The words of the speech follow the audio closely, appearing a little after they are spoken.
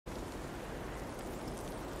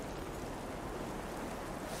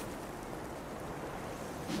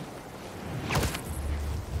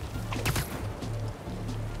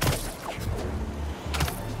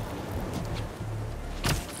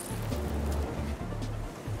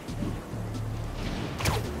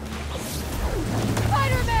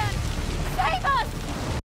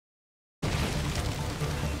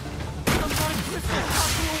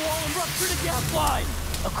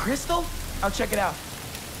crystal? I'll check it out.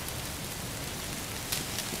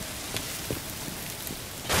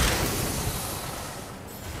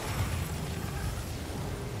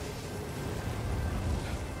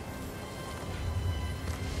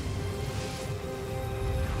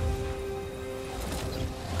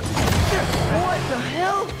 What the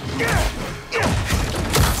hell?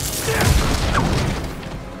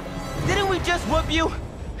 Didn't we just whoop you?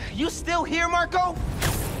 You still here, Marco?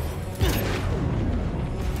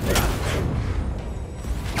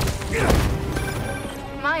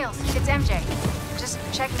 Miles, it's MJ. Just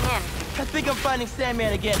checking in. I think I'm finding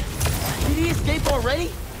Sandman again. Did he escape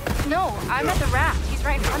already? No, I'm at the raft. He's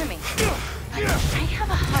right in front of me. But I have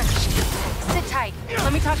a hunch. Sit tight.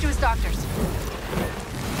 Let me talk to his doctors.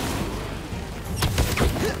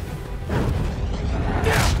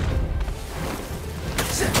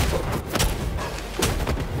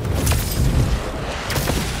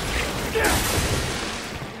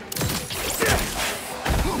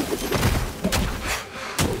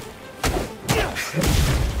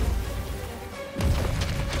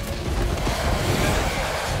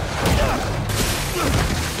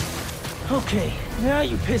 Okay, now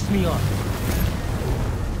you piss me off.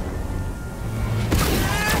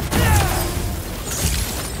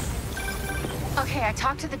 Okay, I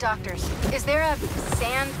talked to the doctors. Is there a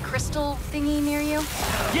sand crystal thingy near you?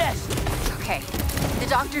 Yes! Okay. The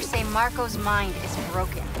doctors say Marco's mind is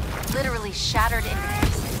broken. Literally shattered into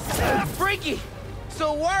pieces. Freaky!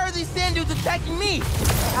 So why are these sand dudes attacking me?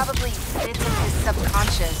 Probably bits of his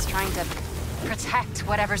subconscious trying to protect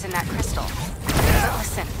whatever's in that crystal. But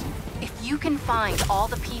listen, if you can find all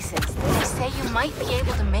the pieces, they say you might be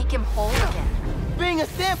able to make him whole again. Being a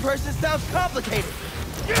sand person sounds complicated.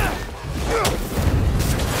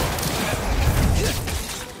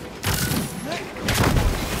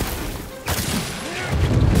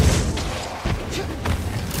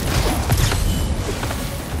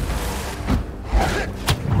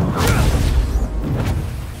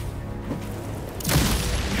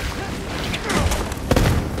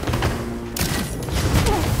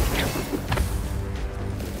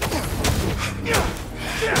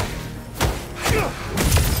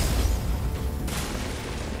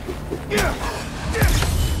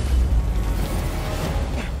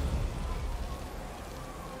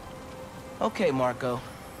 Okay, Marco.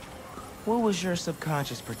 What was your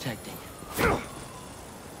subconscious protecting?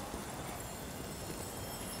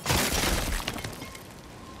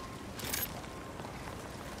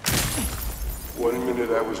 One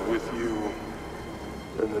minute I was with you,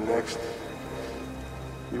 and the next,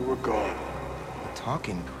 you were gone. A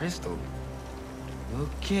talking crystal.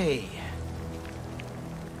 Okay.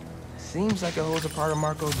 Seems like it holds a part of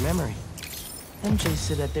Marco's memory. MJ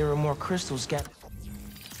said that there were more crystals scattered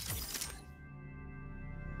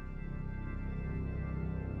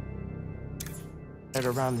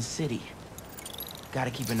around the city. Gotta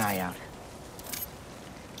keep an eye out.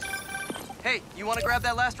 Hey, you want to grab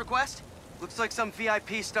that last request? Looks like some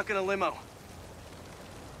VIP stuck in a limo.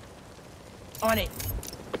 On it.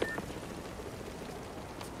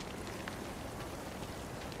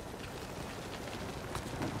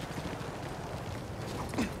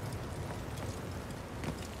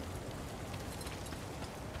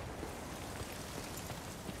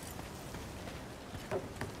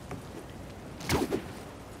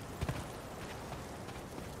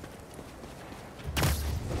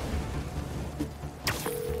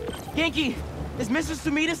 Yankee, is Mr.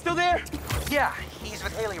 Sumida still there? Yeah, he's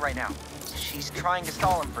with Haley right now. She's trying to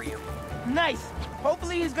stall him for you. Nice.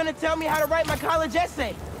 Hopefully he's gonna tell me how to write my college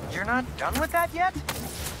essay. You're not done with that yet?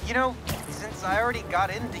 You know, since I already got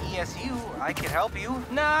into ESU, I could help you.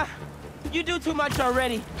 Nah, you do too much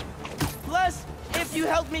already. Plus, if you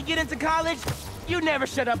help me get into college, you never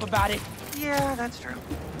shut up about it. Yeah, that's true.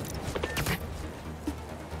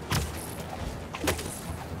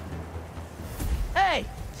 Hey,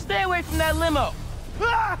 stay away from that limo.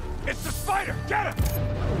 Ah! It's the spider! Get him!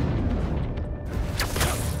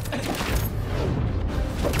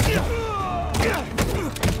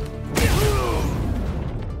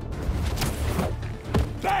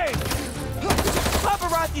 Bang!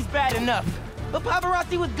 Paparazzi's bad enough, but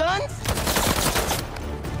paparazzi with guns?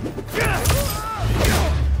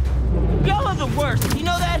 Y'all are the worst, you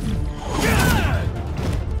know that?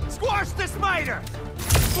 Squash the spider!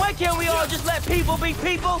 Why can't we all just let people be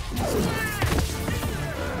people?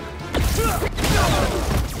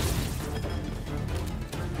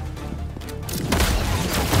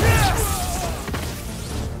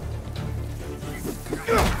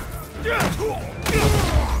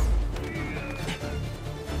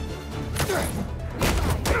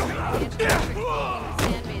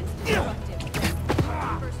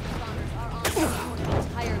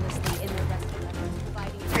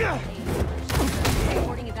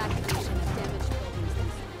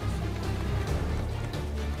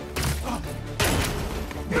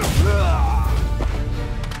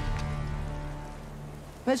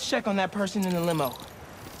 let's check on that person in the limo.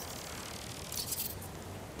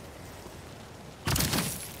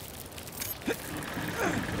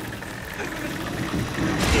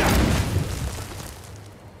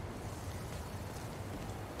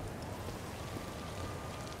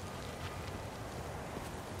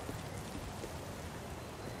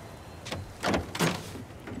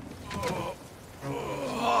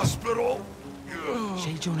 Hospital.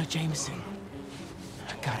 J. Jonah Jameson.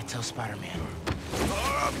 I gotta tell Spider-Man.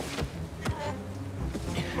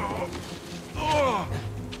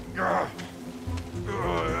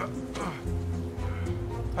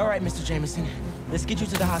 All right, Mr. Jameson. Let's get you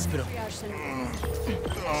to the hospital.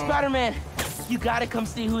 Spider-Man, you gotta come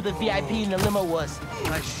see who the VIP in the limo was.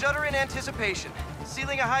 I shudder in anticipation.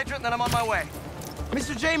 Sealing a hydrant, then I'm on my way.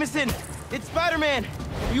 Mr. Jameson, it's Spider-Man.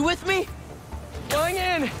 Are you with me? Going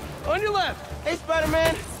in. On your left. Hey,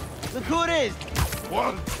 Spider-Man. Look who it is.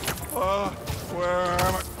 What? Where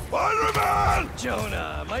am I? Spider-Man!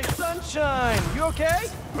 Jonah, my sunshine. You okay?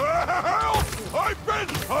 Help! I've been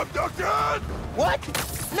abducted! What?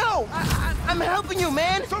 No, I'm helping you,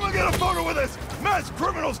 man. Someone get a photo with this! Mass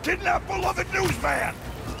criminals kidnap beloved newsman!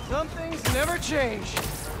 Some things never change.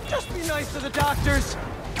 Just be nice to the doctors.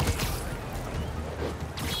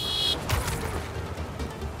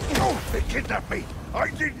 Oh, they kidnapped me! I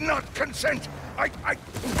did not consent!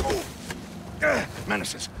 Oh.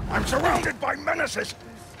 Menaces. I'm surrounded by menaces!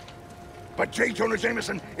 But J. Jonah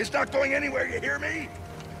Jameson is not going anywhere, you hear me?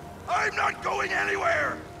 I'm not going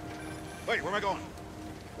anywhere! Wait, where am I going?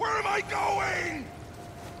 Where am I going?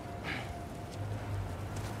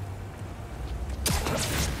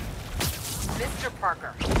 Mr.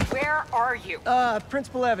 Parker, where are you?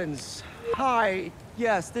 Principal Evans. Hi.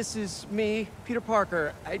 Yes, this is me, Peter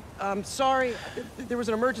Parker. I'm sorry. There was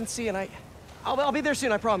an emergency and I'll be there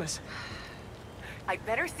soon, I promise. I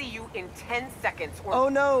better see you in 10 seconds or... Oh,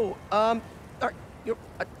 no. All right, you're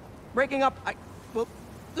breaking up. Well,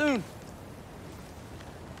 soon.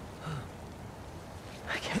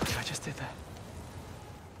 I can't believe I just did that.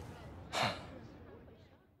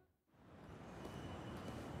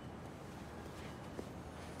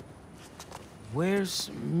 Where's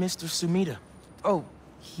Mr. Sumida? Oh,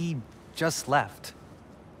 he just left.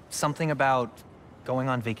 Something about going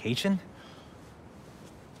on vacation?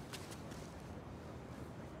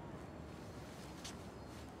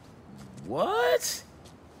 What?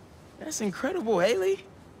 That's incredible, Haley.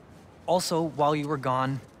 Also, while you were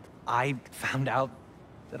gone, I found out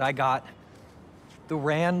that I got the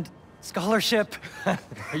Rand scholarship. Are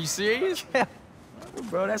you serious? Yeah.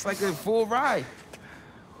 Bro, that's like a full ride.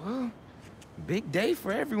 Well, big day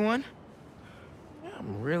for everyone.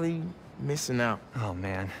 I'm really missing out. Oh,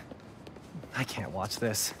 man. I can't watch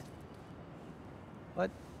this. But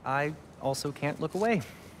I also can't look away.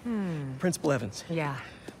 Principal Evans. Yeah.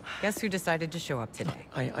 Guess who decided to show up today?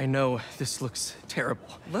 I know this looks terrible.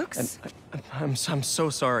 Looks? And I'm so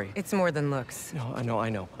sorry. It's more than looks. No, I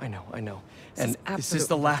know. This is And this is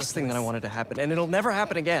the absolutely last thing that I ridiculous. wanted to happen, and it'll never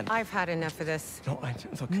happen again. I've had enough of this. No,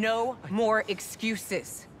 look. No more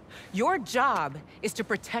excuses. Your job is to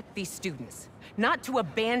protect these students, not to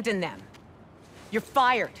abandon them. You're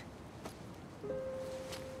fired.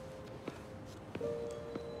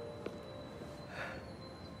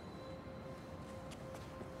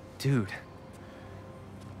 Dude.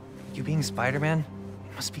 You being Spider-Man,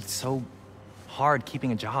 it must be so hard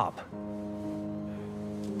keeping a job.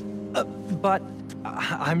 But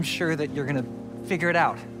I'm sure that you're gonna figure it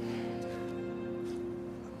out.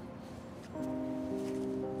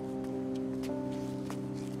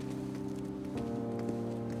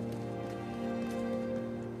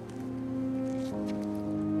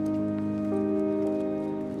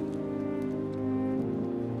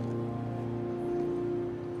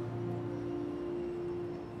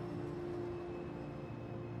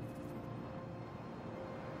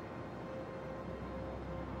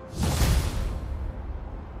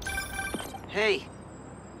 Hey,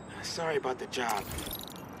 sorry about the job.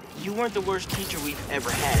 You weren't the worst teacher we've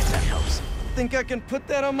ever had, if that helps. Think I can put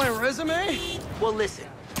that on my resume? Well, listen.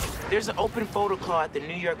 There's an open photo call at the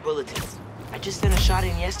New York Bulletin. I just sent a shot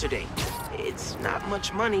in yesterday. It's not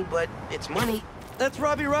much money, but it's money. That's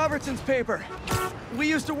Robbie Robertson's paper. We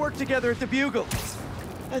used to work together at the Bugle.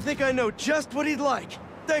 I think I know just what he'd like.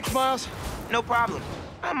 Thanks, Miles. No problem.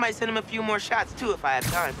 I might send him a few more shots, too, if I have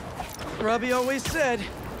time. Robbie always said,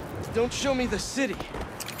 don't show me the city,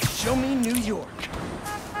 show me New York.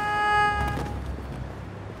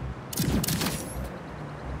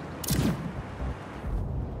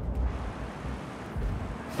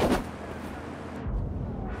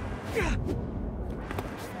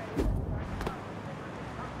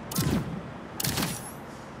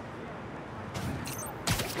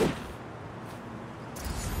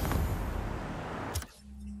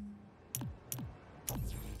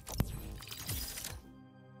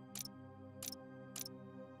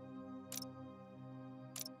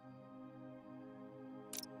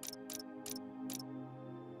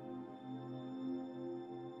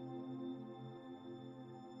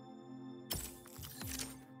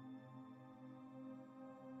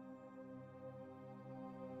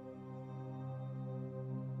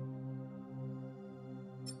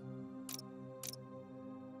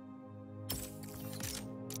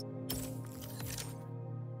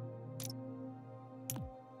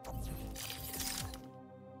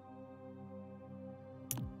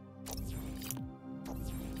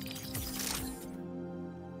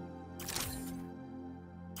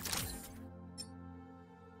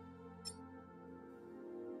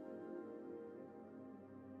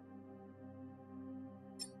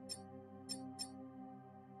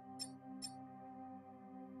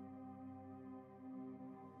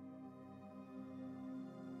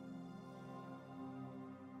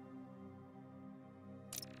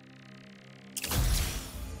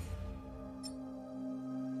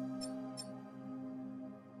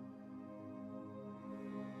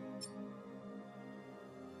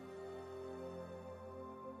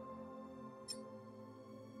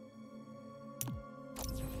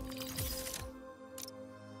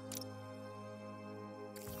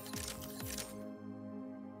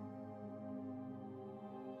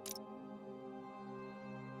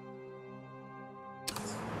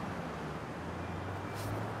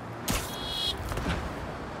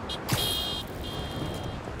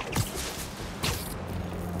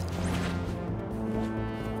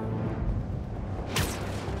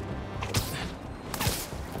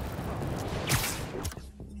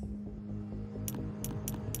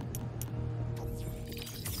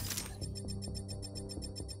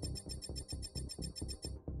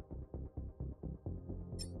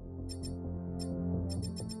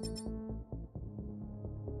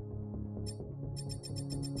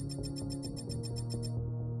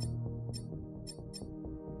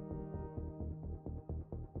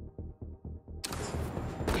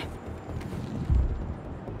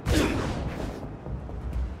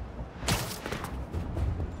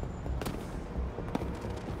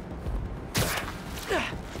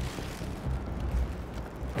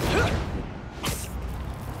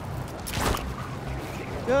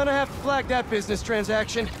 Gonna have to flag that business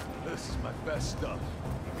transaction. This is my best stuff.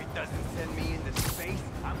 If it doesn't send me into space,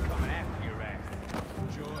 I'm coming after your ass.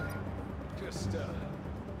 Enjoy. Just,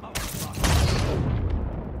 Oh, fuck.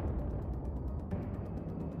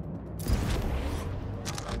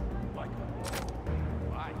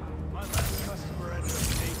 Why? My last customer ended up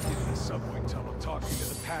naked in the subway tunnel talking to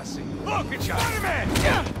the passing. Look at Spider-Man!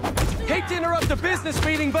 Yeah! Hate to interrupt the business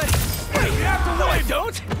meeting, but... Wait, you have to I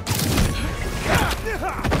don't?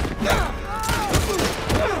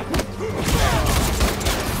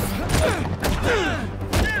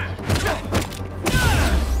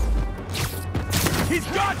 He's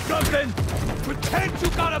got something! Pretend you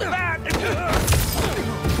got a bat and...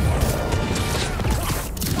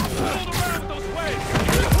 Hold around with those waves!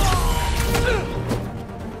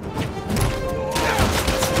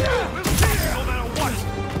 We'll see you no matter what!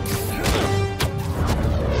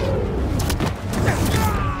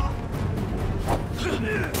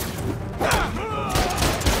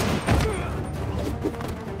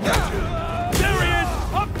 There he is!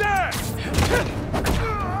 Up there!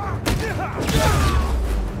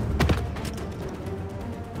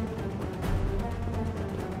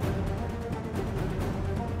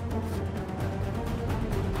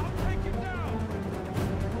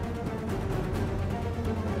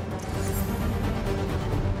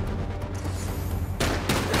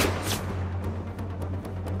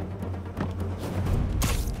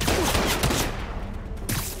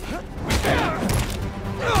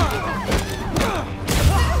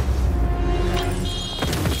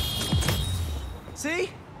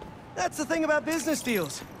 See? That's the thing about business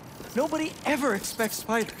deals. Nobody ever expects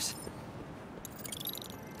spiders.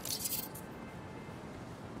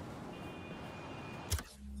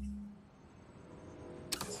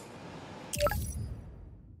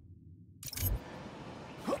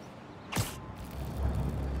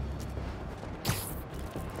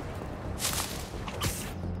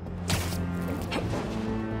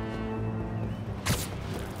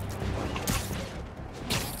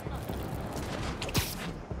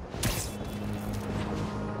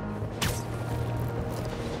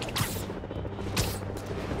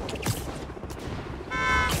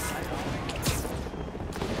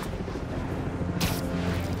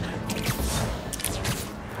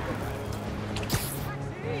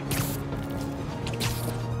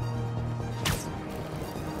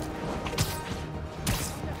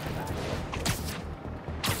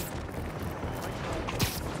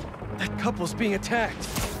 That couple's being attacked.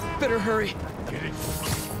 Better hurry. Get it?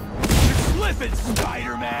 You're slipping,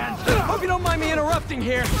 Spider-Man! Hope you don't mind me interrupting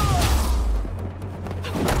here.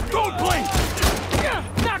 Don't blink!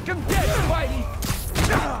 Knock him dead, Spidey!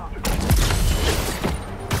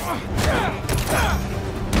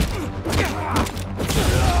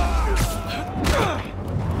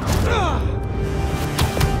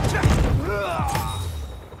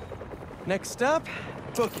 Next up,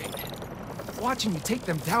 booking. Watching you take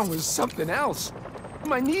them down was something else.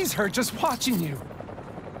 My knees hurt just watching you.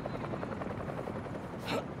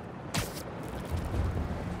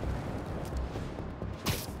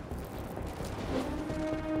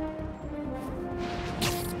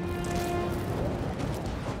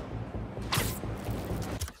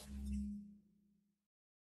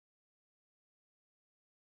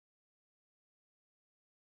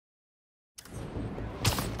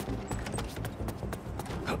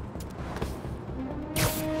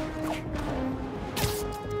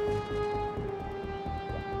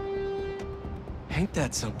 Ain't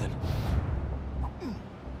that something?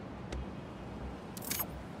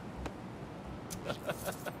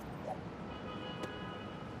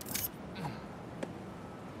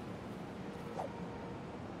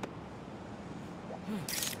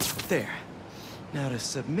 There. Now to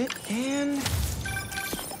submit and...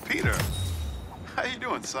 Peter, how you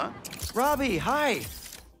doing, son? Robbie, hi!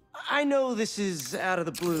 I know this is out of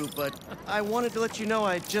the blue, but I wanted to let you know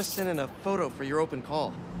I just sent in a photo for your open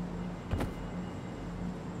call.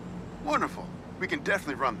 Wonderful. We can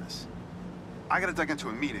definitely run this. I gotta duck into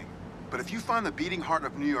a meeting, but if you find the beating heart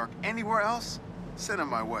of New York anywhere else, send it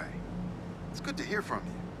my way. It's good to hear from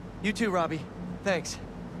you. You too, Robbie. Thanks.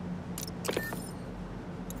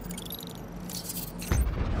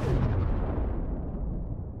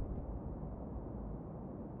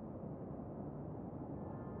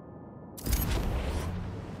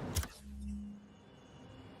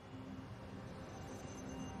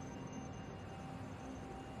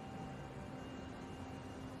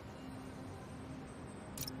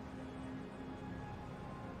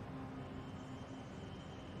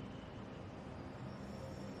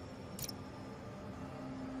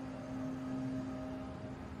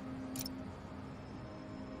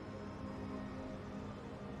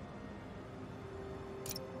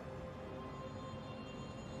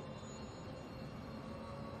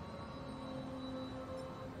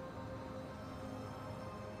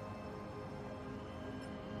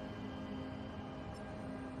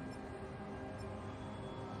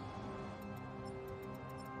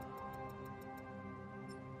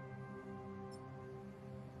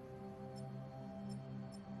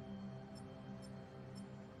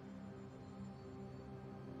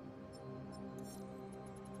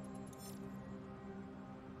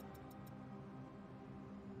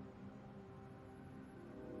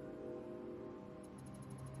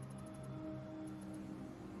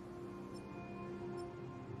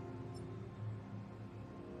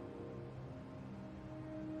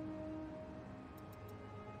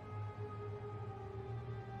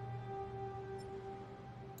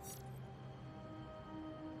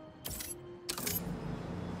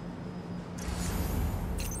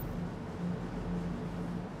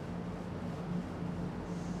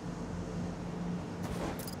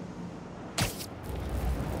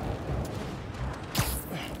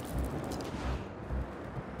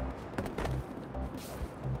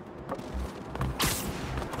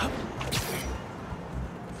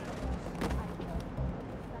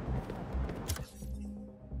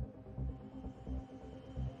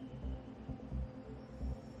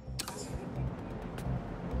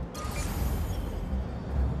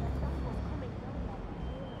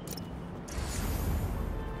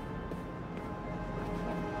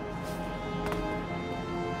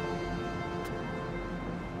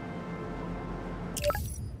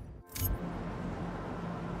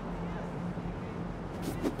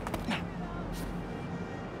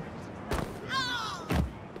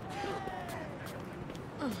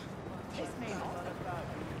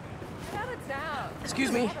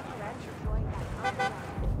 Excuse me.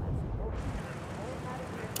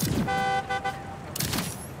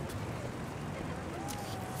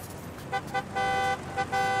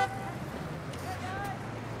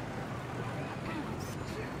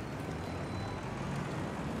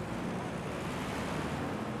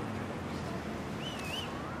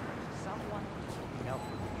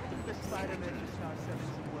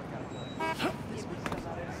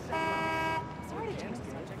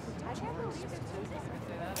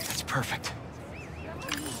 That's perfect.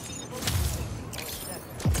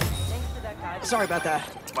 Sorry about that.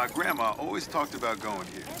 My grandma always talked about going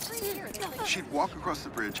here. She'd walk across the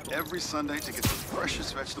bridge every Sunday to get the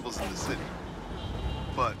freshest vegetables in the city.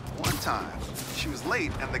 But one time, she was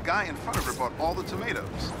late and the guy in front of her bought all the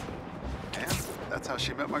tomatoes. And that's how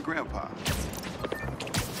she met my grandpa.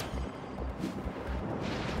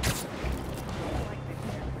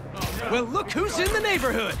 Well, look who's in the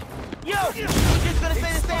neighborhood! Yo! Just gonna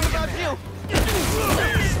say the same about you!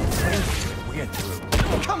 We're through.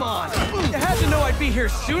 Come on! You had to know I'd be here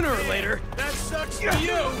sooner or later. That sucks for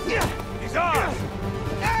you! He's ours!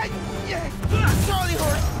 Charlie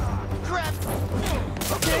horse! Crap!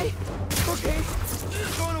 Okay, okay.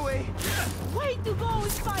 Going away. Way to go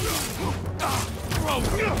is fighting!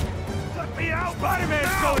 Let me out!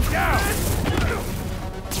 Spider-Man's going down!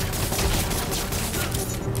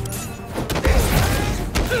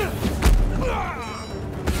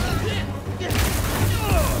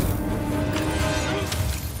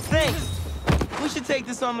 Thanks. We should take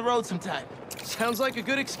this on the road sometime. Sounds like a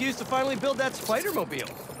good excuse to finally build that Spider-Mobile.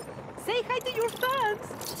 Say hi to your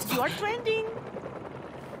fans! You are trending!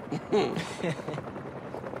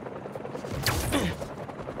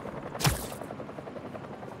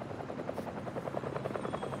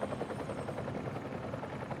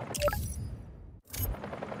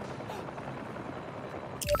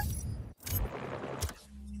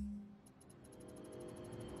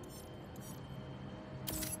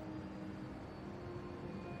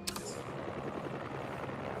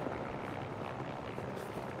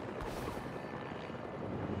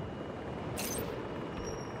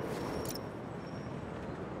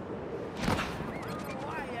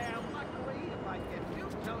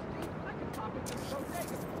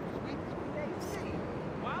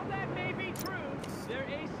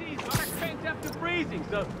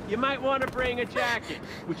 So you might want to bring a jacket,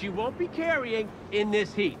 which you won't be carrying in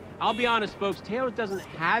this heat. I'll be honest, folks, Taylor doesn't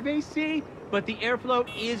have AC, but the airflow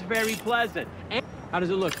is very pleasant. And how does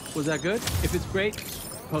it look? Was that good? If it's great,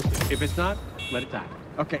 post it. If it's not, let it die.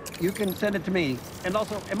 Okay, you can send it to me. And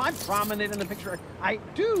also, am I prominent in the picture? I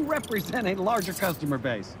do represent a larger customer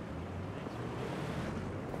base.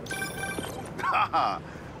 Haha,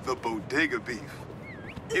 the bodega beef.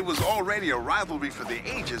 It was already a rivalry for the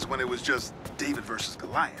ages when it was just David versus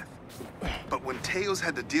Goliath. But when Tails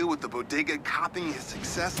had to deal with the bodega copying his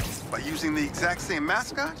success by using the exact same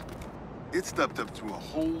mascot, it stepped up to a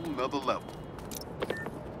whole nother level.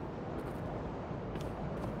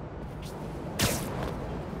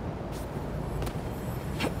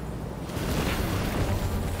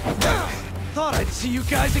 Thought I'd see you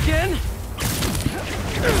guys again.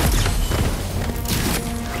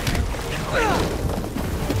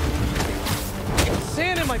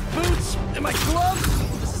 Sand in my boots, in my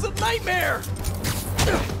gloves. This is a nightmare.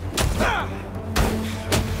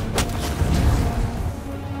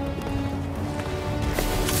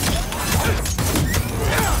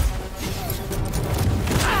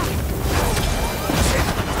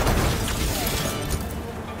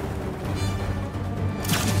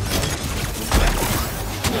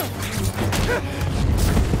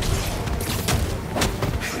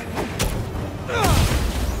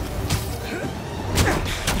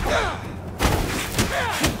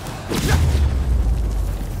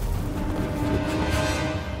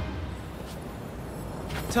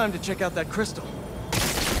 Time to check out that crystal.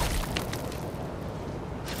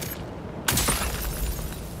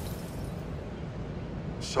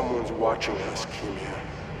 Someone's watching us, Kimia.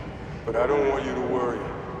 But I don't want you to worry.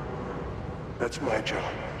 That's my job.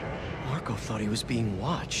 Marco thought he was being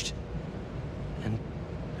watched. And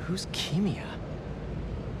who's Kimia?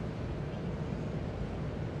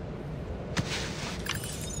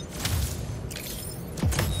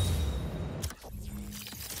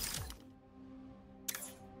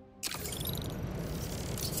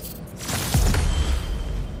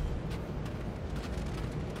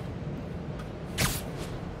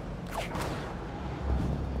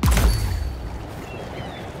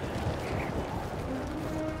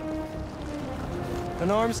 An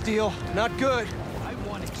arms deal. Not good. I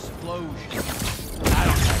want explosion. I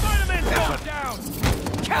don't have Spider-Man down!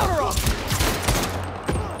 Counter up!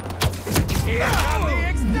 Here come the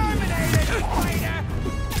exterminator, spider!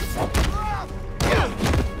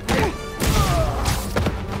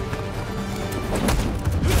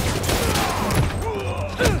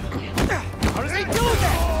 How does he do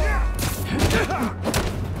that?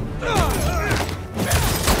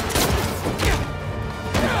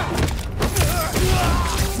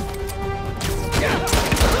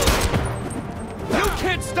 You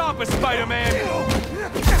can't stop us, Spider-Man!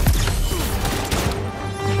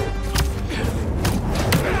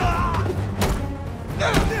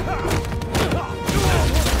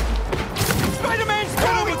 Spider-Man's Hit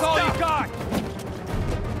him with all you got!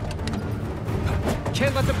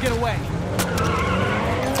 Can't let them get away.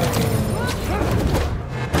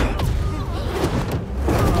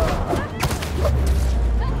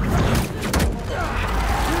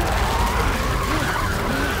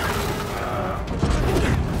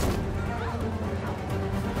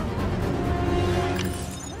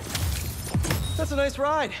 That's a nice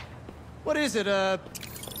ride. What is it,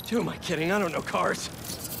 who am I kidding? I don't know cars.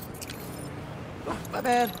 Oh, my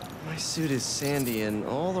bad. My suit is sandy in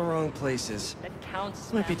all the wrong places. That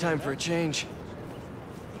counts. Might be time for a change.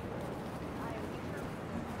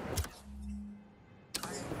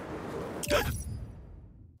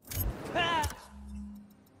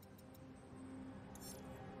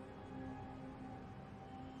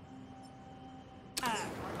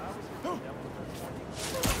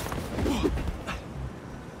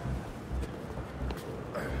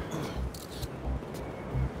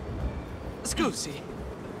 Scusi.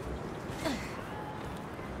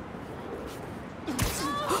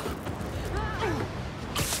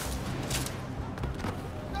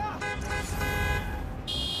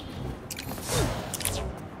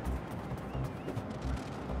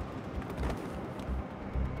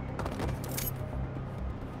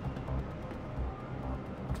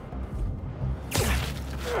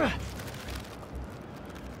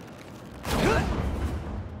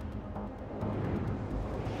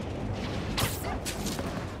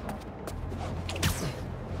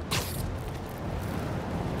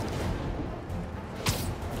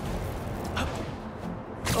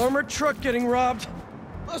 Armored truck getting robbed.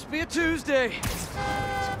 Must be a Tuesday.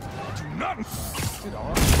 Do nothing!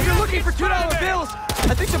 If you're looking for $2 bills,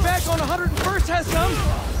 I think the bag on 101st has some.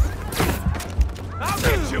 I'll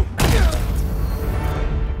get you!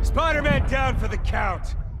 Spider-Man down for the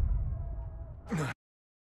count!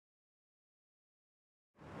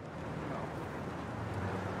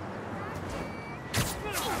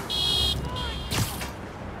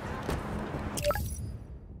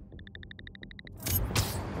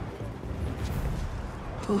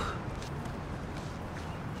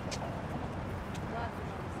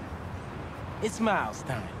 It's Miles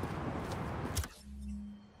time.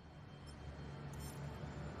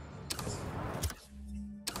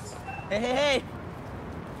 Hey!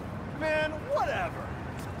 Man, whatever!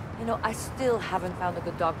 You know, I still haven't found a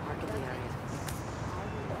good dog park in the area.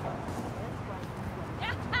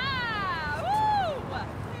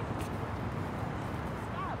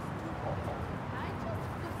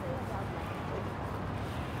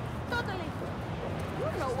 Totally. You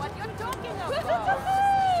know what you're talking about.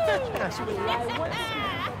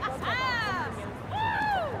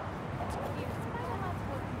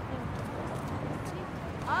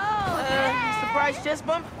 Surprise chest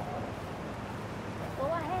bump? Go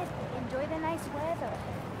ahead. Enjoy the nice weather.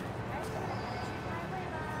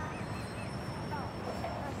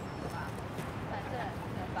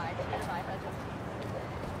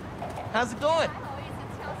 How's it going?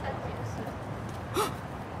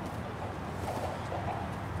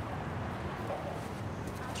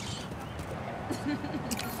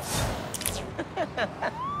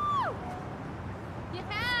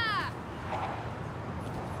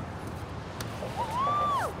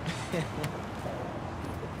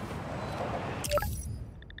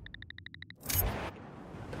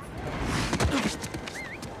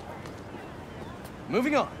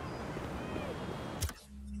 Moving on.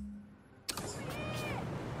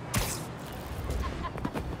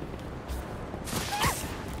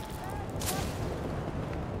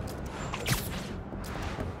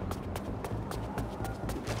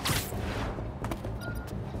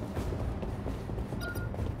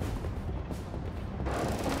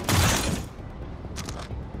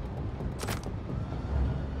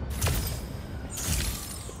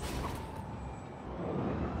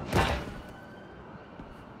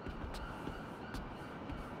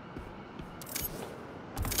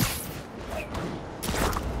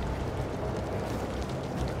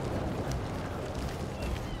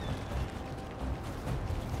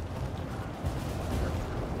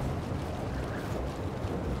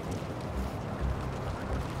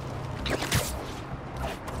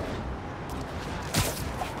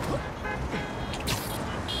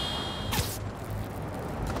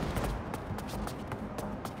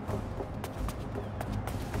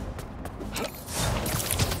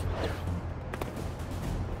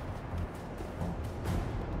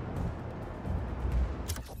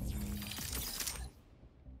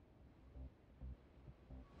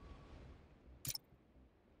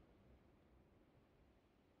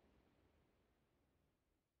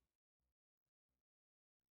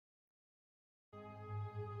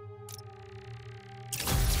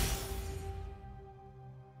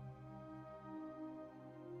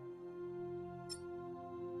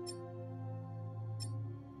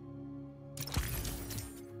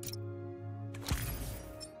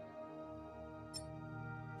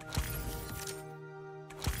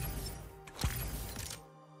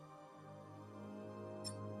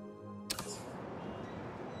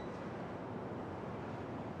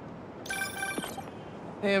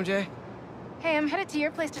 Hey, MJ. Hey, I'm headed to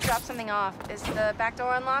your place to drop something off. Is the back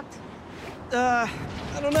door unlocked? I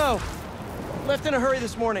don't know. Left in a hurry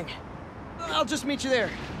this morning. I'll just meet you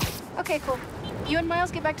there. Okay, cool. You and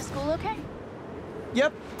Miles get back to school okay?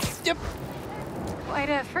 Yep. Quite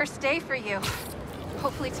a first day for you.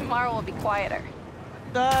 Hopefully tomorrow will be quieter.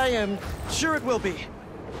 I am sure it will be.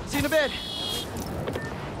 See you in a bit.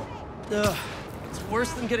 It's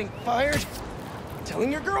worse than getting fired.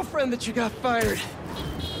 Telling your girlfriend that you got fired.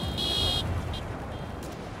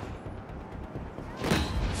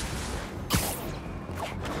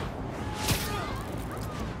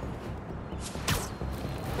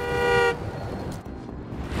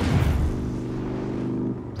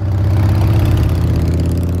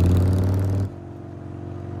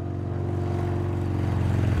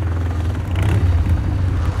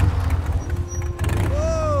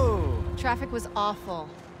 Traffic was awful.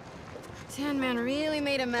 Tan Man really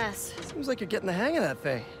made a mess. Seems like you're getting the hang of that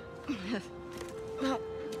thing. Well,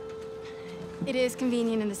 it is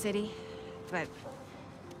convenient in the city, but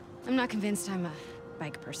I'm not convinced I'm a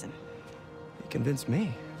bike person. You convinced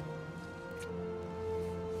me.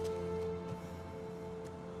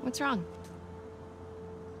 What's wrong?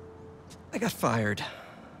 I got fired.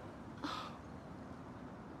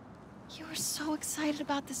 You were so excited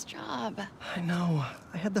about this job. I know.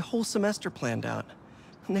 I had the whole semester planned out.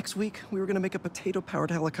 Next week, we were gonna make a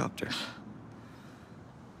potato-powered helicopter.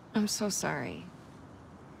 I'm so sorry.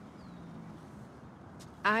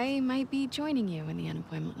 I might be joining you in the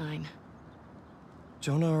unemployment line.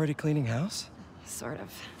 Jonah already cleaning house? Sort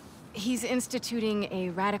of. He's instituting a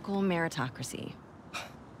radical meritocracy.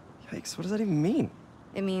 Yikes, what does that even mean?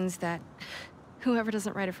 It means that whoever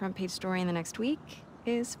doesn't write a front-page story in the next week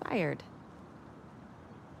is fired.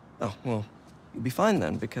 Oh, well, you'll be fine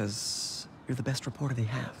then, because you're the best reporter they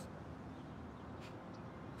have.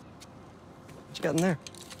 What you got in there?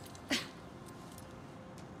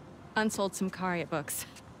 Unsold Simaria books.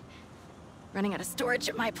 Running out of storage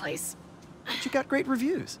at my place. But you got great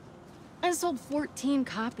reviews. I sold 14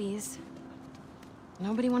 copies.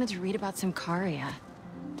 Nobody wanted to read about Simaria.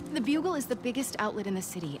 The Bugle is the biggest outlet in the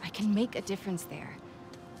city. I can make a difference there.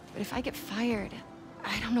 But if I get fired,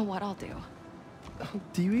 I don't know what I'll do.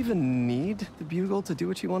 Do you even need the Bugle to do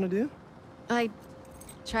what you want to do? I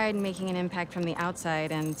tried making an impact from the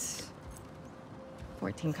outside and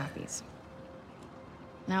 14 copies.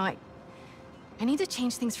 Now I need to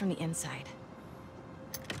change things from the inside.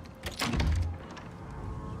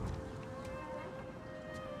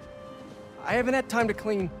 I haven't had time to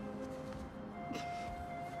clean.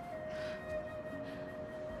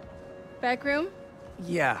 Back room?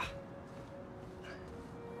 Yeah.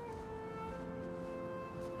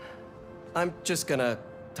 I'm just gonna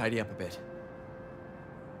tidy up a bit.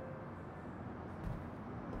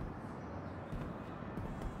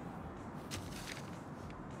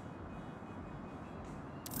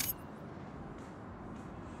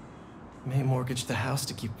 May mortgaged the house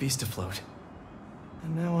to keep Beast afloat.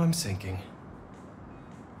 And now I'm sinking.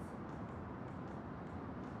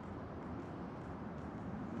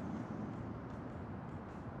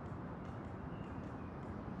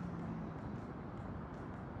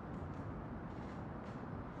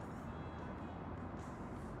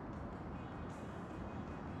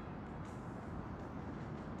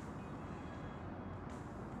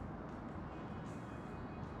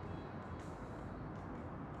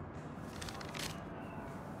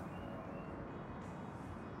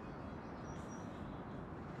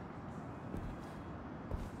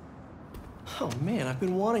 Oh man, I've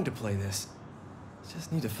been wanting to play this.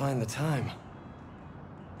 Just need to find the time.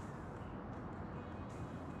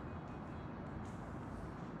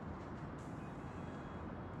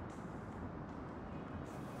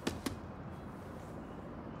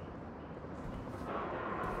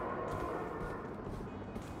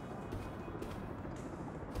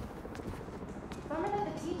 Bummer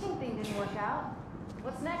that the teaching thing didn't work out.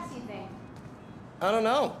 What's next, you think? I don't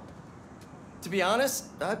know. To be honest,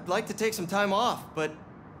 I'd like to take some time off, but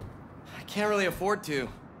I can't really afford to.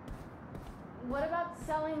 What about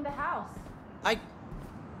selling the house? I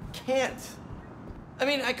can't. I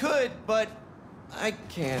mean, I could, but I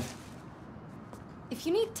can't. If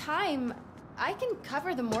you need time, I can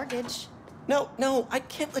cover the mortgage. No, I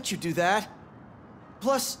can't let you do that.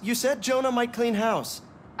 Plus, you said Jonah might clean house.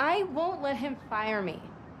 I won't let him fire me.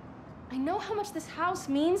 I know how much this house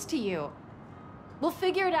means to you. We'll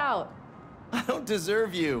figure it out. I don't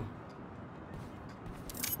deserve you.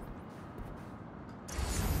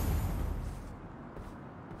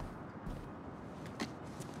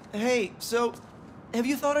 Hey, so, have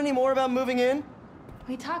you thought any more about moving in?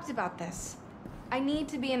 We talked about this. I need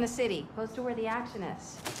to be in the city, close to where the action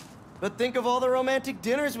is. But think of all the romantic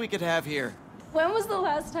dinners we could have here. When was the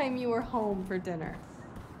last time you were home for dinner?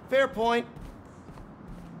 Fair point.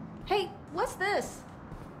 Hey, what's this?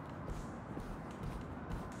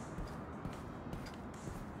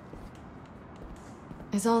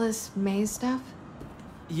 Is all this maze stuff?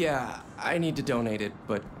 Yeah, I need to donate it,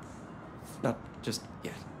 but not just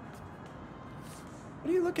yet.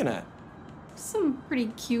 What are you looking at? Some pretty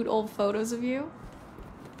cute old photos of you.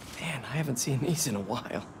 Man, I haven't seen these in a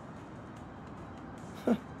while.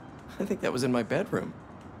 Huh. I think that was in my bedroom.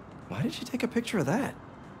 Why did you take a picture of that?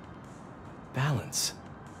 Balance.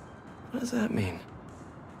 What does that mean?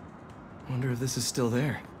 Wonder if this is still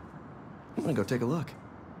there. I'm gonna go take a look.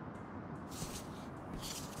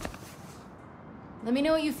 Let me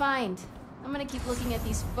know what you find. I'm gonna keep looking at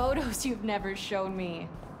these photos you've never shown me.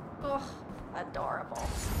 Ugh, adorable.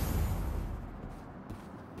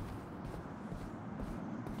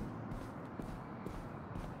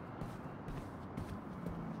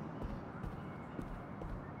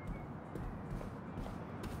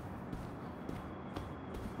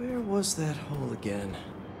 Where was that hole again?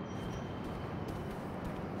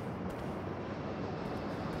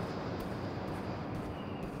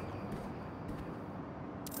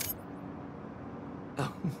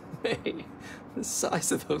 Oh, May, the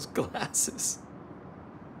size of those glasses.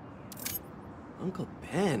 Uncle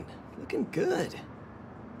Ben, looking good.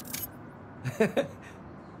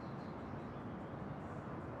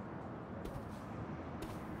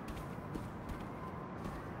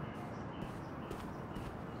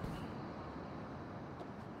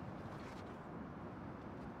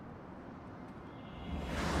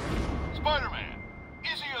 Spider-Man,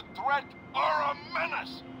 is he a threat or a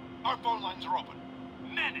menace? Our phone lines are open.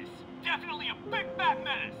 Menace. Definitely a big fat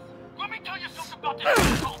menace. Let me tell you something about this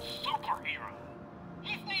thing called superhero.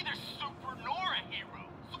 He's neither super nor a hero.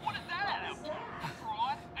 So what is that out to? A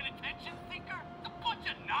fraud? An attention seeker? A bunch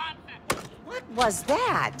of nonsense. What was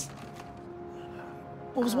that?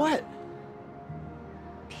 What was what?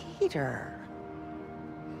 Peter.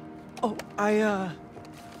 Oh,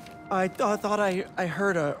 I thought I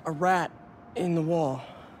heard a rat in the wall.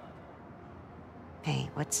 Hey,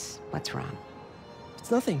 what's wrong?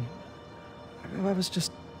 It's nothing. I was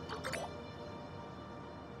just...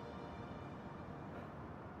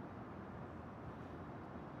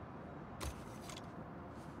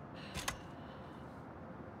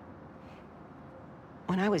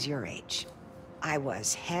 When I was your age, I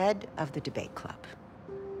was head of the debate club,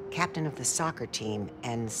 captain of the soccer team,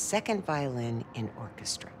 and second violin in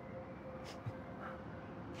orchestra.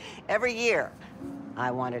 Every year,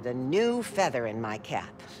 I wanted a new feather in my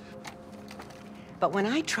cap. But when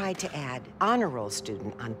I tried to add honor roll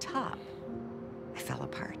student on top, I fell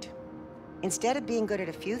apart. Instead of being good at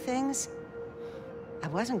a few things, I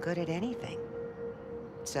wasn't good at anything.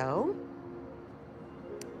 So,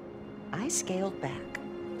 I scaled back.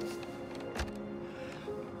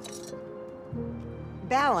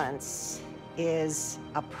 Balance is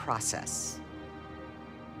a process,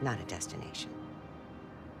 not a destination.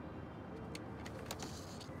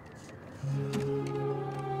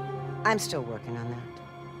 I'm still working on that.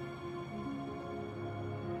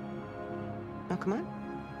 Oh, come on.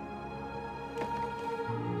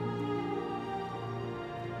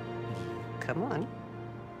 Come on.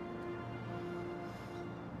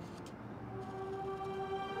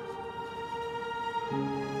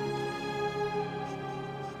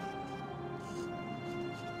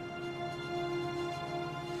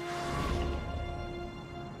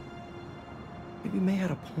 Maybe May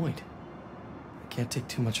had a point. I can't take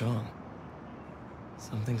too much on.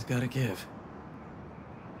 Something's gotta give.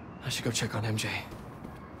 I should go check on MJ.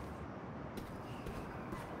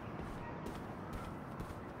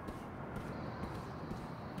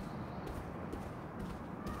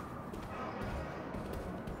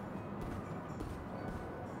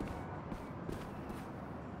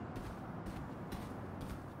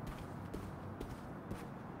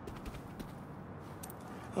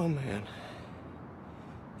 Oh man.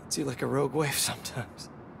 Hits you like a rogue wave sometimes.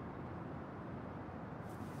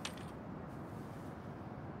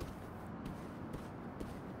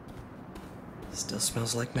 Still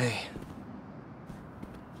smells like May.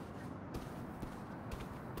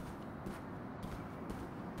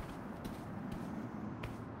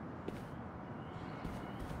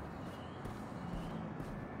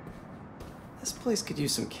 This place could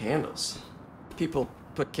use some candles. People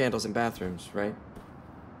put candles in bathrooms, right?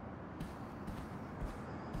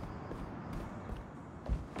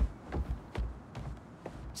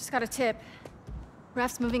 Just got a tip.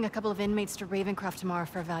 Raph's moving a couple of inmates to Ravencroft tomorrow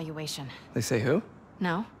for evaluation. They say who?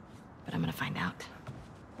 No. but I'm gonna find out.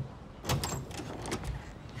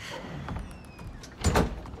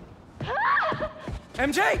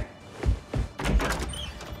 MJ!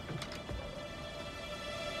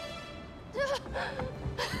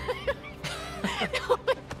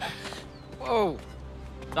 Whoa.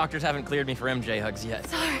 Doctors haven't cleared me for MJ hugs yet.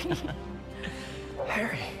 Sorry.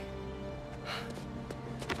 Harry.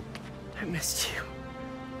 I missed you.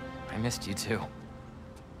 I missed you too.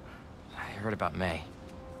 I heard about May.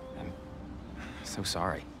 I'm so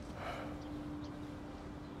sorry.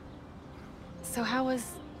 So how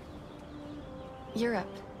was Europe?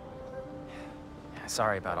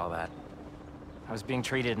 Sorry about all that. I was being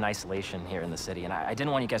treated in isolation here in the city, and I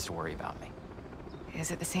didn't want you guys to worry about me.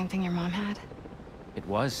 Is it the same thing your mom had? It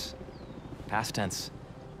was. Past tense.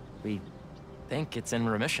 We think it's in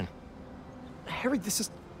remission. Harry, this is...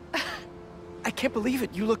 I can't believe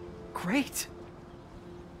it. You look great.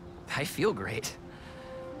 I feel great.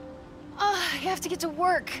 I have to get to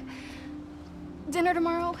work. Dinner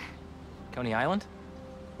tomorrow? Coney Island?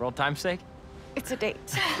 For old time's sake? It's a date.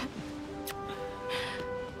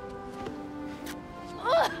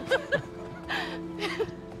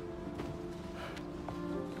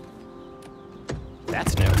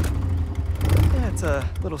 That's new. Yeah, it's a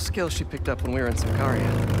little skill she picked up when we were in Sicaria.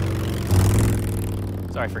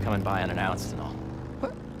 Sorry for coming by unannounced and all.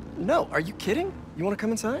 What? No, are you kidding? You want to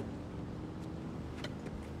come inside?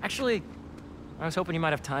 Actually, I was hoping you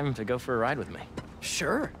might have time to go for a ride with me.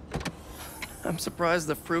 Sure. I'm surprised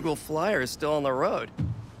the frugal flyer is still on the road.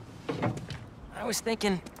 I was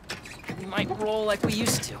thinking we might roll like we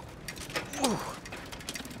used to. Ooh.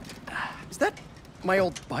 Is that my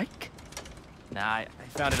old bike? Nah, I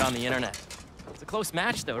found it on the internet. It's a close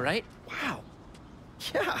match though, right? Wow.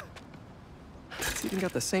 Yeah. It's even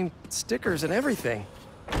got the same stickers and everything.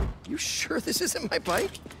 You sure this isn't my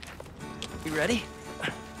bike? You ready?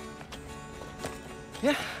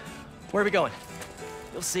 Yeah. Where are we going?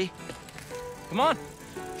 You'll see. Come on.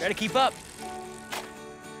 Try to keep up.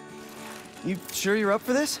 You sure you're up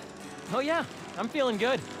for this? Oh yeah, I'm feeling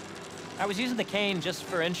good. I was using the cane just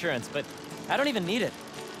for insurance, but I don't even need it.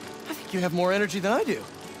 I think you have more energy than I do.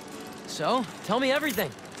 So, tell me everything.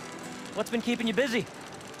 What's been keeping you busy?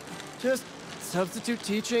 Just substitute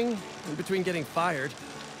teaching in between getting fired.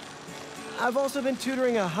 I've also been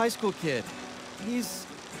tutoring a high school kid. He's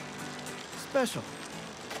special.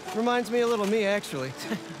 Reminds me a little of me, actually.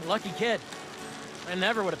 Lucky kid. I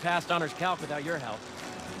never would have passed honors calc without your help.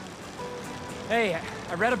 Hey,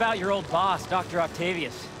 I read about your old boss, Dr.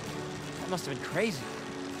 Octavius. That must have been crazy.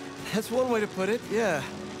 That's one way to put it, yeah.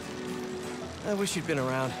 I wish you'd been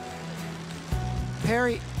around.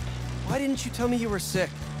 Harry, why didn't you tell me you were sick?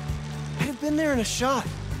 I'd have been there in a shot.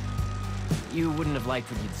 You wouldn't have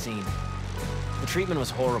liked what you'd seen. The treatment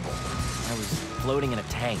was horrible. I was floating in a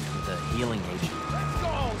tank with a healing agent. Let's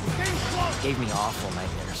go! Stay close! Gave me awful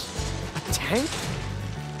nightmares. A tank?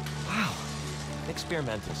 Wow.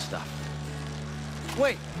 Experimental stuff.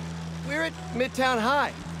 Wait, we're at Midtown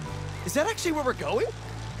High. Is that actually where we're going?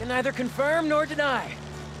 Can neither confirm nor deny.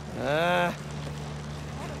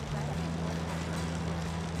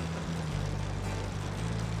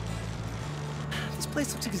 This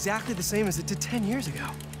place looks exactly the same as it did 10 years ago.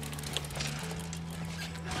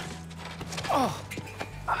 Oh.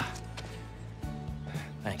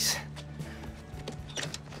 Thanks.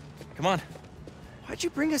 Come on. Why'd you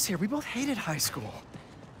bring us here? We both hated high school.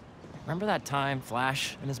 Remember that time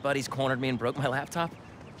Flash and his buddies cornered me and broke my laptop?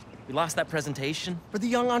 We lost that presentation. For the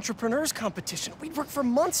Young Entrepreneurs competition. We'd worked for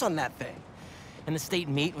months on that thing. And the state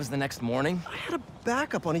meet was the next morning. I had a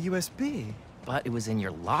backup on a USB. But it was in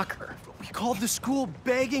your locker. We called the school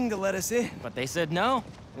begging to let us in. But they said no.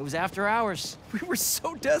 It was after hours. We were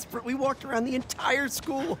so desperate, we walked around the entire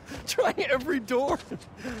school, trying every door.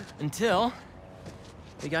 Until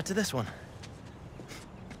we got to this one.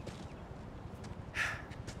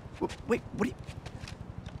 Wait, what do you...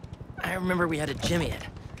 I remember we had to jimmy it.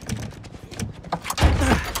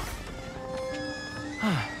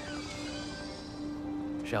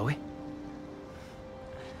 Shall we?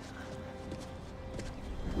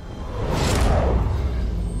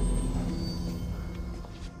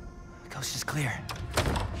 The coast is clear.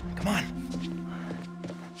 Come on.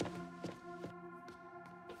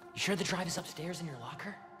 You sure the drive is upstairs in your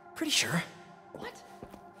locker? Pretty sure. What?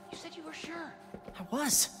 You said you were sure. I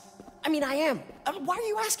was. I mean, I am. Why are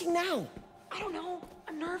you asking now? I don't know.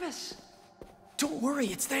 I'm nervous. Don't worry,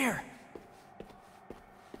 it's there.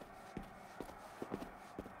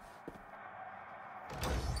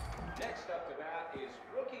 Next up to bat is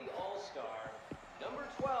rookie all-star, number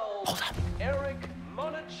 12, Hold up. Eric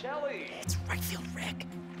Monticelli. It's right field, Rick.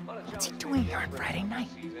 What's he doing here on Friday night?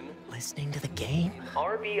 Listening to the game?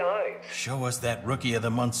 RBIs. Show us that Rookie of the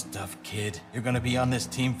Month stuff, kid. You're gonna be on this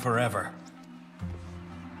team forever.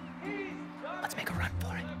 Let's make a run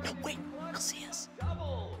for it. No, wait. He'll see us.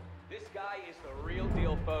 This guy is the real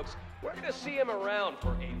deal, folks. We're gonna see him around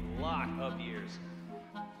for a lot of years.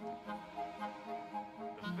 The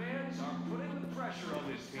fans are putting the pressure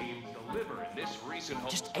on this team to deliver in this recent home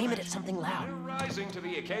Just aim it at something loud. They're rising to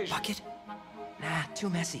the occasion. Bucket? Nah, too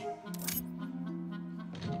messy.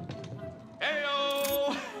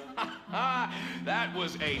 Heyo! That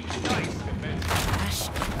was a nice defense. Ash,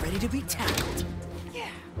 ready to be tackled. Yeah.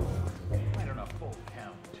 Right on a full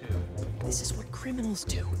count, too. This is what criminals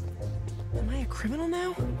do. Am I a criminal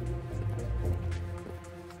now?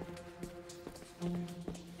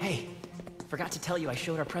 Hey, forgot to tell you I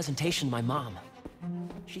showed our presentation to my mom.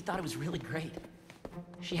 She thought it was really great.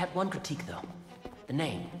 She had one critique, though. The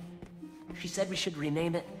name. She said we should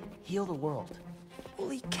rename it Heal the World.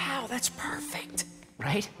 Holy cow, that's perfect!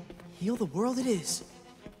 Right? Heal the world it is.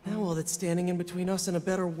 Now all that's standing in between us and a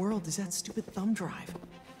better world is that stupid thumb drive.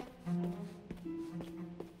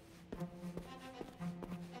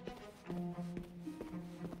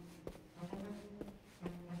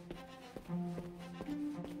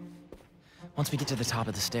 Once we get to the top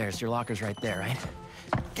of the stairs, your locker's right there, right?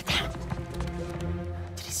 Get down!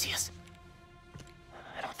 Did he see us?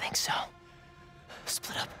 I don't think so.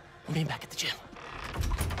 Split up. We'll meet back at the gym.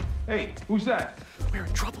 Hey, who's that? We're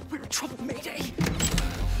in trouble. We're in trouble. Mayday!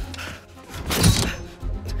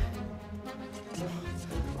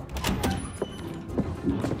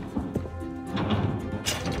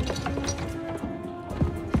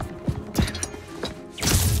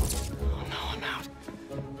 Oh no, I'm out.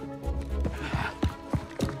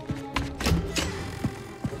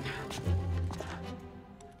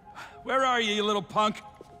 Where are you little punk?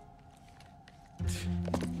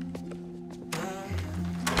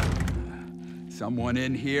 Someone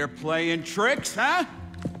in here playing tricks, huh? I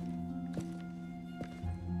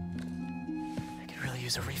could really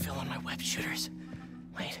use a refill on my web shooters.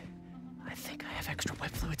 Wait, I think I have extra web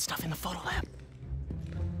fluid stuff in the photo lab.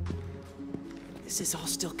 This is all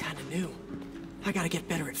still kind of new. I gotta get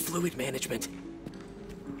better at fluid management.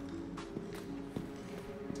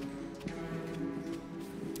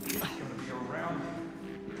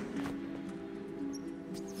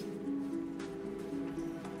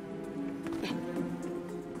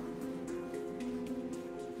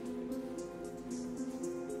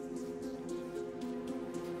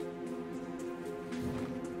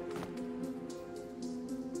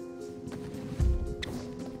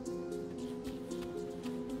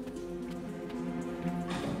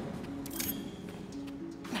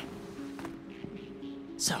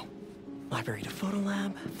 So, library to photo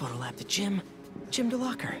lab to gym, gym to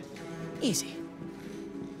locker. Easy.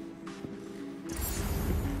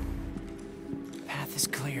 Path is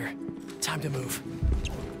clear. Time to move.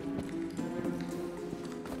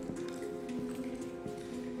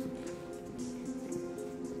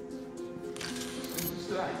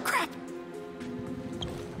 Crap!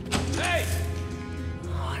 Hey! Oh,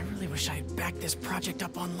 I really wish I had backed this project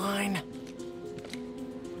up online.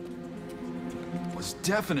 Was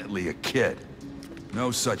definitely a kid.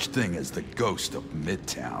 No such thing as the ghost of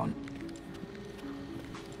Midtown.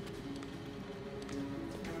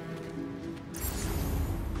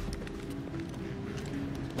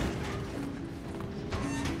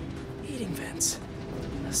 Heating vents.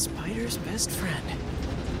 A spider's best friend.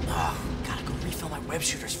 Oh, gotta go refill my web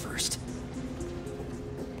shooters first.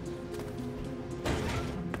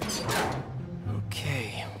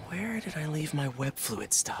 Okay, where did I leave my web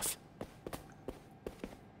fluid stuff?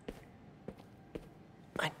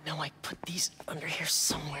 I know I put these under here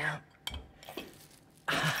somewhere.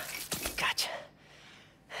 Gotcha.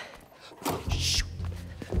 Shoot.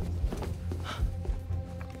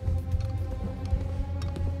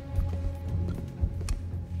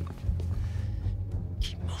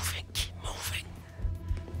 Keep moving, keep moving.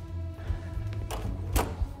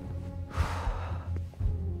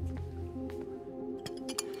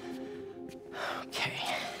 Okay.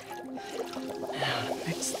 Now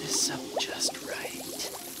mix this up just right.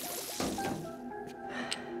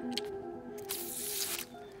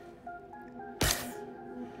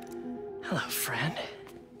 Hello, friend.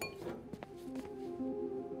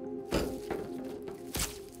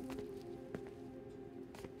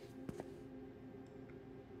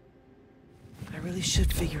 I really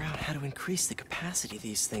should figure out how to increase the capacity of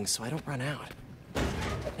these things so I don't run out.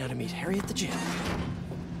 Now to meet Harry at the gym.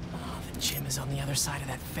 Oh, the gym is on the other side of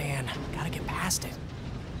that fan. Gotta get past it.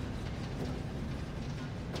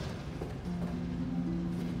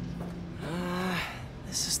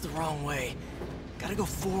 This is the wrong way. Gotta go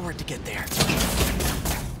forward to get there.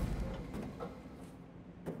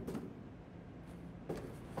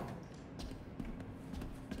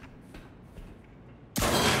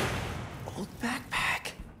 Old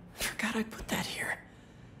backpack. Forgot I put that here.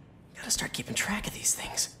 Gotta start keeping track of these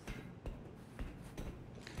things.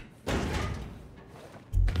 I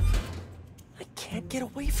can't get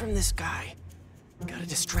away from this guy. Gotta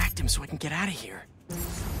distract him so I can get out of here.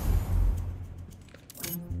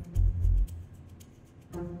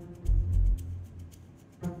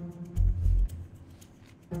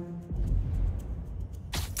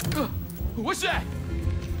 What's that?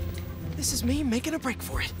 This is me making a break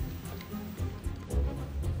for it.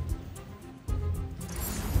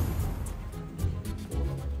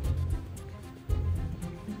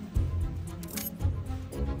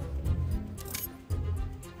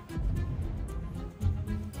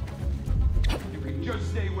 You can just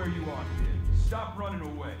stay where you are, kid. Stop running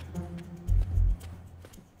away.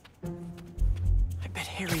 I bet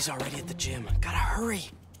Harry's already at the gym. Gotta hurry.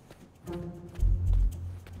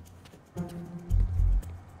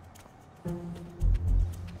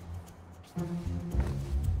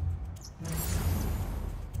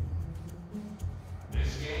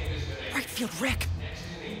 Right field, Rick.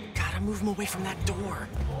 Gotta move him away from that door.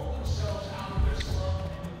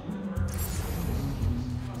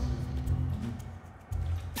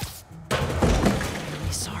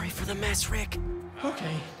 Sorry for the mess, Rick.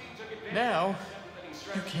 Okay. Now,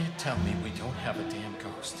 you can't tell me we don't have a damn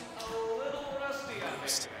ghost.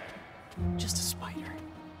 Ghost. Just a spider.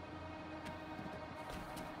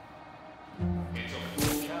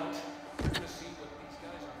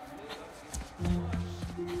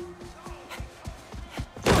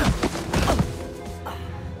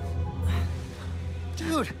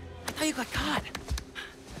 Dude, I thought you got caught.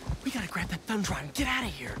 We gotta grab that thumb drive and get out of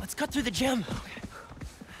here. Let's cut through the gym. Okay.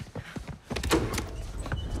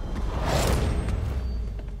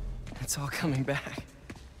 It's all coming back.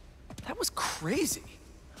 That was crazy.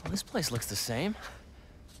 Well, this place looks the same.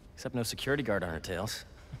 Except no security guard on our tails.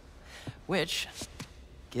 Which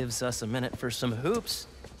gives us a minute for some hoops.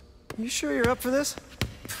 You sure you're up for this?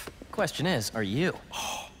 Question is, are you?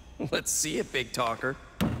 Oh, let's see it, big talker.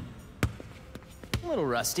 A little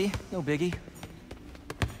rusty, no biggie.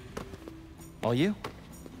 All you?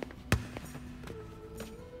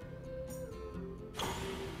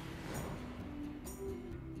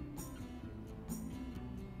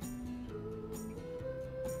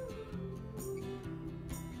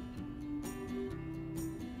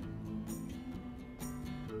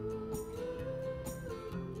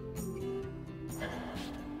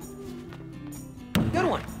 Good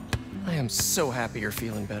one. I am so happy you're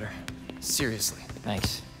feeling better. Seriously.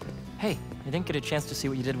 Thanks. Hey, I didn't get a chance to see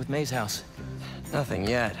what you did with May's house. Nothing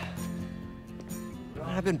yet.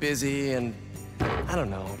 I've been busy and, I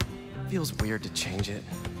don't know, feels weird to change it.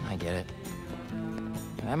 I get it.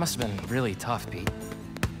 That must have been really tough, Pete.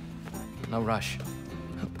 No rush.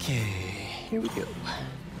 Okay, here we go.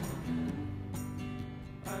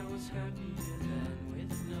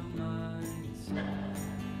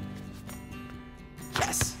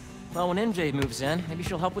 Yes! Well, when MJ moves in, maybe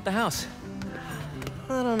she'll help with the house.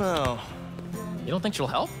 I don't know. You don't think she'll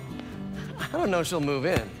help? I don't know she'll move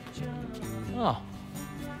in. Oh.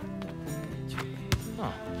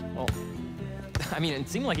 Oh, well, I mean, it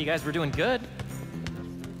seemed like you guys were doing good.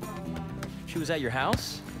 She was at your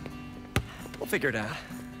house? We'll figure it out.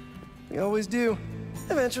 We always do.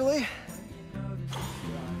 Eventually.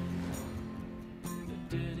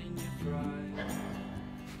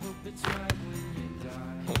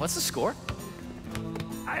 What's the score?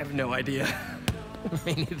 I have no idea.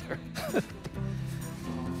 Me neither.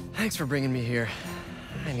 Thanks for bringing me here.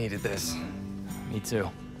 I needed this. Me too.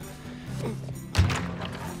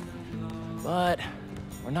 But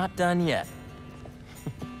we're not done yet.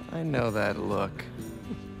 I know that look.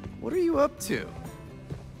 What are you up to?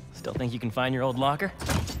 Still think you can find your old locker?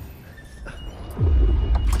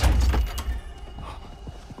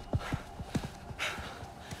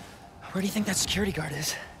 Where do you think that security guard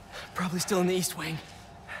is? Probably still in the East Wing.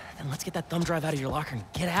 Then let's get that thumb drive out of your locker and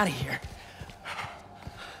get out of here.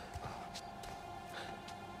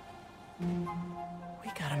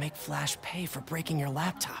 We gotta make Flash pay for breaking your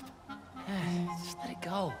laptop. Just let it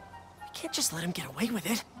go. We can't just let him get away with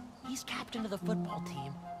it. He's captain of the football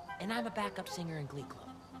team, and I'm a backup singer in Glee Club.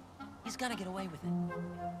 He's gonna get away with it.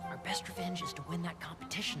 Our best revenge is to win that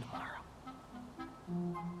competition tomorrow.